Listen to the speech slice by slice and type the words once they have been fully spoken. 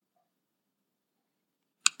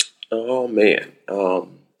Oh man.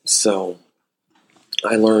 So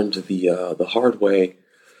I learned the hard way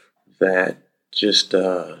that just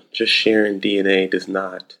sharing DNA does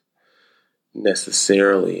not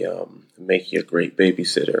necessarily make you a great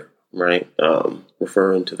babysitter, right?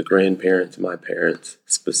 Referring to the grandparents, my parents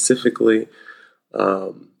specifically,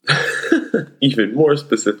 um, even more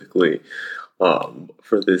specifically,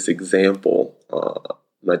 for this example,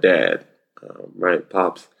 my dad, right,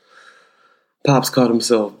 Pops caught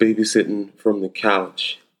himself babysitting from the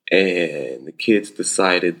couch, and the kids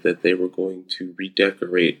decided that they were going to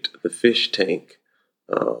redecorate the fish tank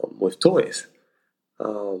with toys.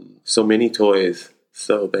 So many toys,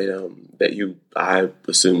 so I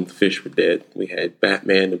assumed the fish were dead. We had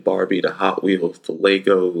Batman to Barbie to Hot Wheels to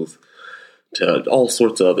Legos to all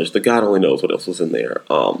sorts of others. The God only knows what else was in there.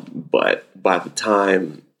 But by the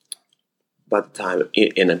time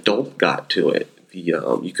an adult got to it,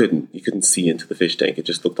 you couldn't see into the fish tank. It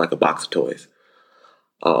just looked like a box of toys.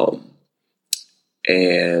 Um,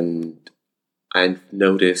 and I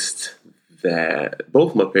noticed that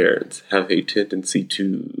both my parents have a tendency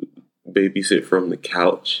to babysit from the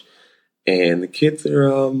couch, and the kids they're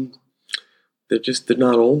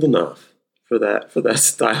not old enough for that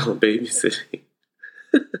style of babysitting.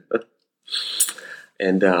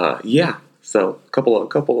 And yeah, so a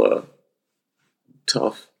couple of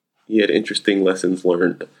tough yet interesting lessons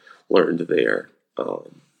learned there.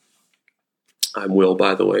 I'm Will,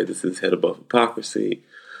 by the way. This is Head Above Hypocrisy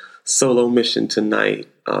solo mission tonight,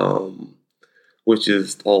 which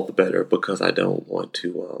is all the better because I don't want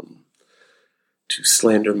to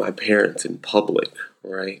slander my parents in public,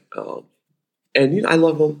 right? And I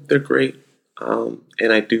love them; they're great, and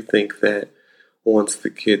I do think that once the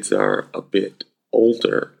kids are a bit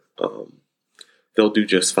older, they'll do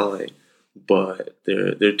just fine. But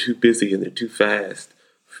they're too busy and they're too fast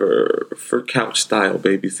for couch style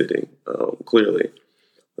babysitting. Clearly,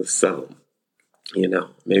 so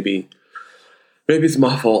maybe it's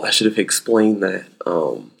my fault. I should have explained that.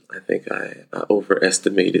 I think I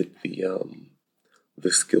overestimated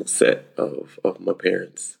the skill set of my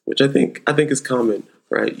parents, which I think is common,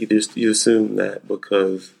 right? You assume that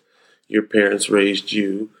because your parents raised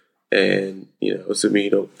you, and assuming you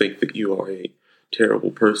don't think that you are a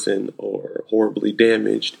terrible person or horribly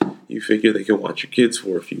damaged, you figure they can watch your kids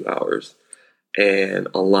for a few hours. And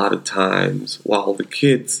a lot of times, while the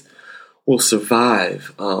kids will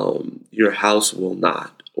survive, your house will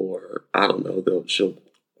not. Or I don't know,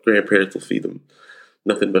 grandparents will feed them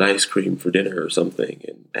nothing but ice cream for dinner or something,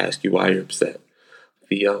 and ask you why you're upset.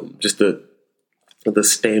 Just the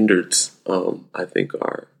standards, I think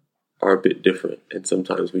are a bit different, and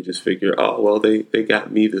sometimes we just figure, oh well, they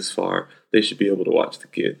got me this far, they should be able to watch the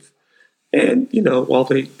kids. And while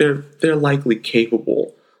they're likely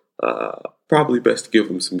capable, probably best to give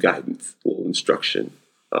them some guidance, a little instruction,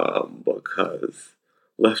 because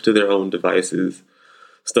left to their own devices,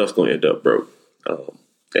 stuff's going to end up broke.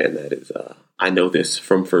 And that is, I know this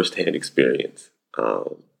from firsthand experience.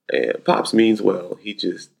 And Pops means well. He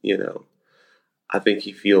just, I think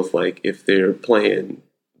he feels like if they're playing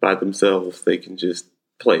by themselves, they can just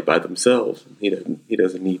play by themselves. He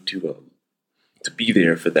doesn't need to be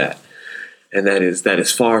there for that. And that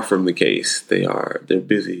is far from the case. They're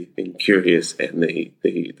busy and curious, and they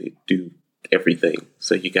do everything.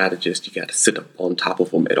 So you gotta sit up on top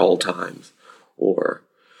of them at all times, or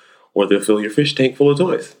they'll fill your fish tank full of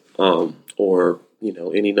toys, or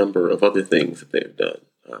any number of other things that they've done.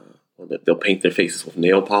 They'll paint their faces with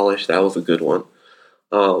nail polish. That was a good one.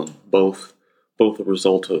 Both a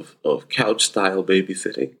result of couch style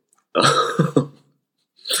babysitting.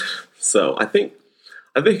 So I think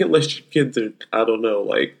unless your kids are, I don't know,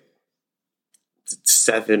 like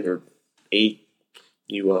 7 or 8,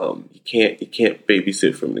 you can't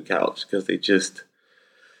babysit from the couch because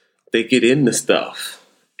they get into stuff,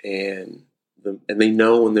 and they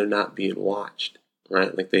know when they're not being watched,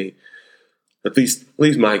 right? Like at least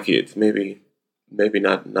my kids, maybe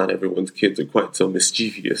not everyone's kids are quite so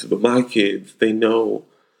mischievous, but my kids, they know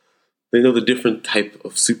the different type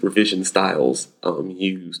of supervision styles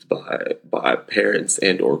used by parents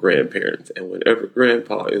and or grandparents, and whenever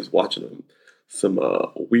grandpa is watching them, some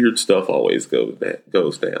weird stuff always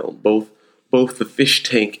goes down. Both the fish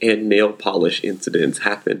tank and nail polish incidents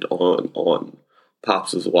happened on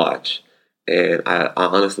Pops's watch, and I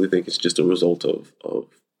honestly think it's just a result of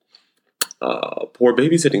poor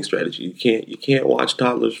babysitting strategy. You can't watch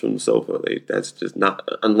toddlers from the sofa. That's just not,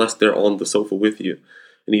 unless they're on the sofa with you.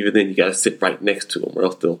 And even then, you got to sit right next to them, or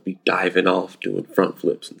else they'll be diving off doing front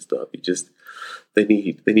flips and stuff. They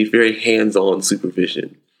need very hands-on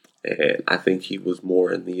supervision, and I think he was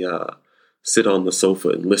more in sit on the sofa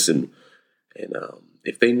and listen. And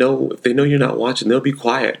if they know you're not watching, they'll be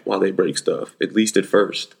quiet while they break stuff, at least at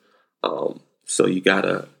first. So you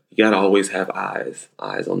gotta always have eyes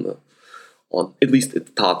on at least the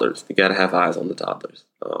toddlers. You gotta have eyes on the toddlers.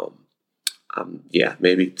 Yeah,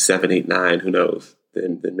 maybe 7, 8, 9. Who knows?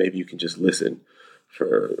 Then maybe you can just listen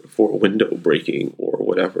for a window breaking or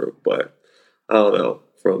whatever. But I don't know.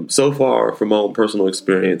 From my own personal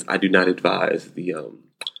experience, I do not advise the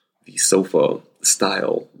sofa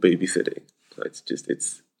style babysitting.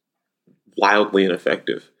 It's wildly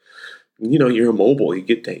ineffective. You're immobile.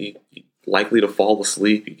 You're likely to fall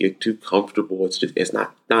asleep. You get too comfortable. It's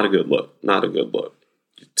not a good look. Not a good look.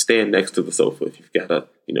 Stand next to the sofa if you've got to.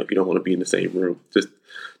 If you don't want to be in the same room, just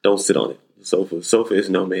don't sit on it. The sofa is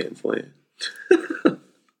no man's land.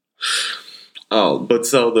 But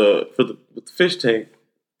so with the fish tank,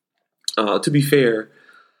 to be fair,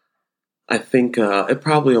 I think it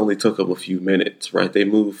probably only took them a few minutes, right? They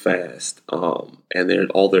move fast, and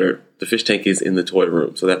the fish tank is in the toy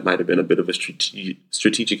room, so that might have been a bit of a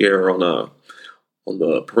strategic error on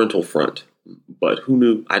the parental front. But who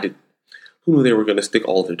knew they were going to stick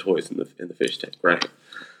all their toys in the fish tank, right?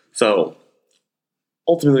 So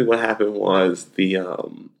ultimately, what happened was we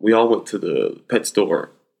all went to the pet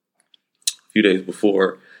store a few days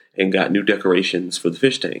before and got new decorations for the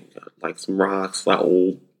fish tank, like some rocks, like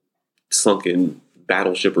old sunken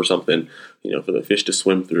battleship or something, for the fish to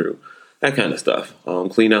swim through, that kind of stuff.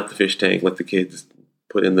 Clean out the fish tank, let the kids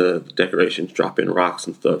put in the decorations, drop in rocks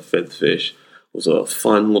and stuff, fed the fish. It was a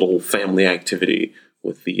fun little family activity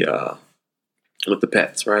with the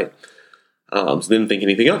pets, right? So didn't think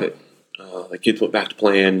anything of it. The kids went back to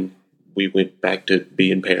playing. We went back to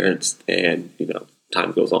being parents, and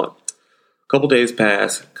time goes on. A couple days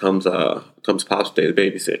pass. Comes Pop's day to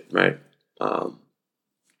babysit, right?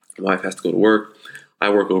 My wife has to go to work. I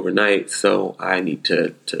work overnight, so I need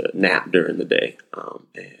to nap during the day.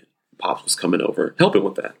 And Pops was coming over, helping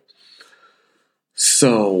with that.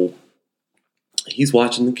 So he's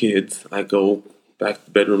watching the kids. I go back to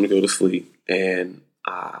the bedroom to go to sleep, and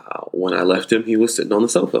when I left him, he was sitting on the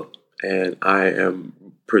sofa. And I am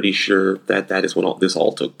pretty sure that is when this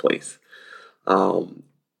all took place.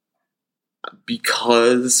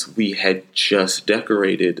 Because we had just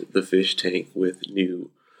decorated the fish tank with new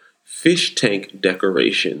fish tank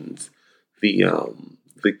decorations,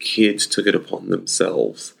 the kids took it upon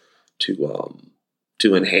themselves to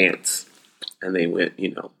enhance, and they went,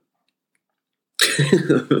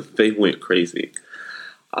 they went crazy.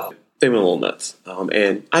 They went a little nuts,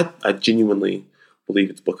 and I genuinely believe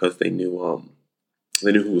it's because they knew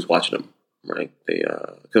who was watching them, right?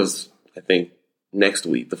 Because I think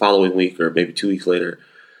the following week, or maybe 2 weeks later,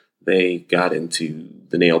 they got into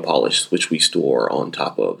the nail polish, which we store on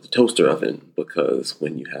top of the toaster oven, because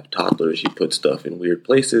when you have toddlers, you put stuff in weird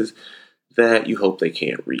places that you hope they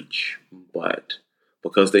can't reach. But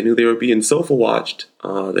because they knew they were being sofa watched,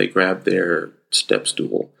 they grabbed their step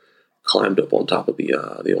stool, climbed up on top of the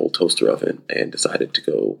old toaster oven, and decided to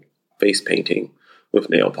go face painting with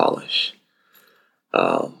nail polish.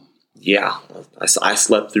 Yeah, I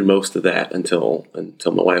slept through most of that until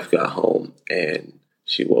my wife got home, and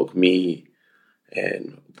she woke me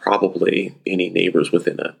and probably any neighbors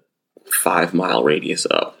within a 5-mile radius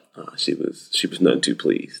up. She was none too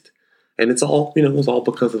pleased, and it's all it was all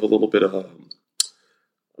because of a little bit of a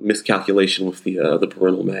miscalculation with the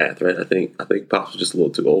parental math, right? I think Pops was just a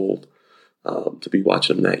little too old to be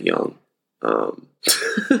watching them that young.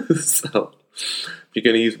 So if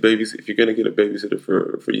you're gonna get a babysitter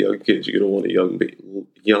for young kids, you're gonna want a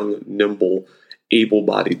young, nimble,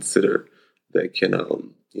 able-bodied sitter that can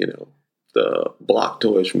the block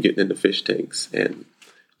toys from getting into fish tanks and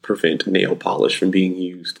prevent nail polish from being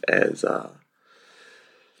used as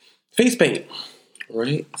face paint,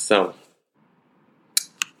 right? So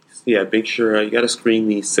yeah, make sure you got to screen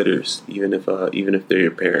these sitters, even if they're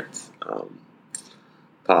your parents.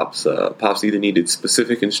 Pops either needed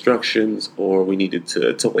specific instructions, or we needed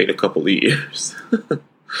to wait a couple of years.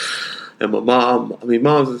 And my mom,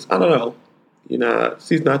 mom's, I don't know,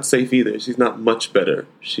 she's not safe either. She's not much better.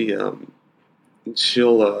 She'll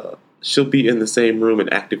be in the same room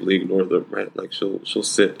and actively ignore them, right? Like she'll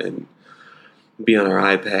sit and be on her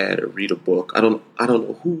iPad or read a book. I don't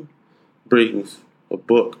know who brings a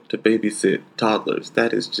book to babysit toddlers.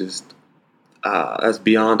 That is just that's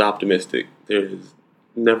beyond optimistic. There is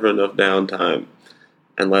never enough downtime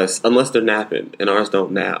unless they're napping, and ours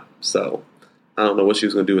don't nap. So I don't know what she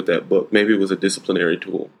was going to do with that book. Maybe it was a disciplinary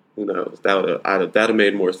tool. Who knows? That would have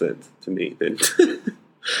made more sense to me than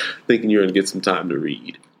thinking you're going to get some time to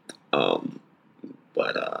read. But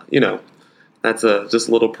That's just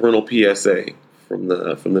a little parental PSA from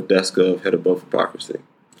the desk of Head Above Hypocrisy.